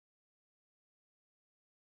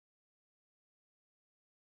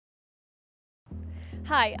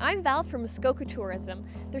Hi, I'm Val from Muskoka Tourism.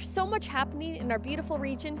 There's so much happening in our beautiful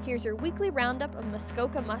region. Here's your weekly roundup of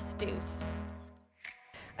Muskoka must-dos.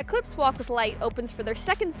 Eclipse Walk with Light opens for their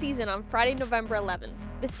second season on Friday, November 11th.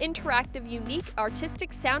 This interactive, unique,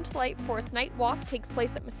 artistic Sound to Light Forest Night Walk takes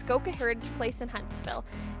place at Muskoka Heritage Place in Huntsville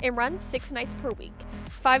and runs 6 nights per week.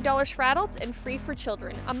 $5 for adults and free for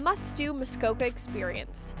children, a must-do Muskoka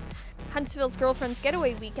experience. Huntsville's Girlfriend's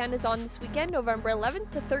Getaway Weekend is on this weekend, November 11th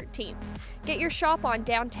to 13th. Get your shop on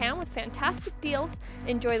downtown with fantastic deals.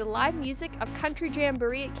 Enjoy the live music of Country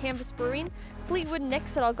Jamboree at Canvas Brewing, Fleetwood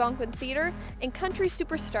Nicks at Algonquin Theatre, and country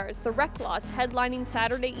superstars, the Reclaws, headlining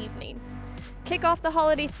Saturday evening. Kick off the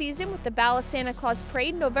holiday season with the Bala Santa Claus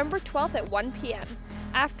Parade, November 12th at 1 p.m.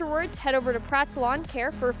 Afterwards, head over to Pratt's Lawn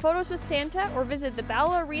Care for photos with Santa or visit the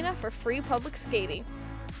Bala Arena for free public skating.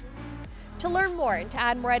 To learn more and to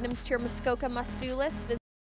add more items to your Muskoka must-do list, visit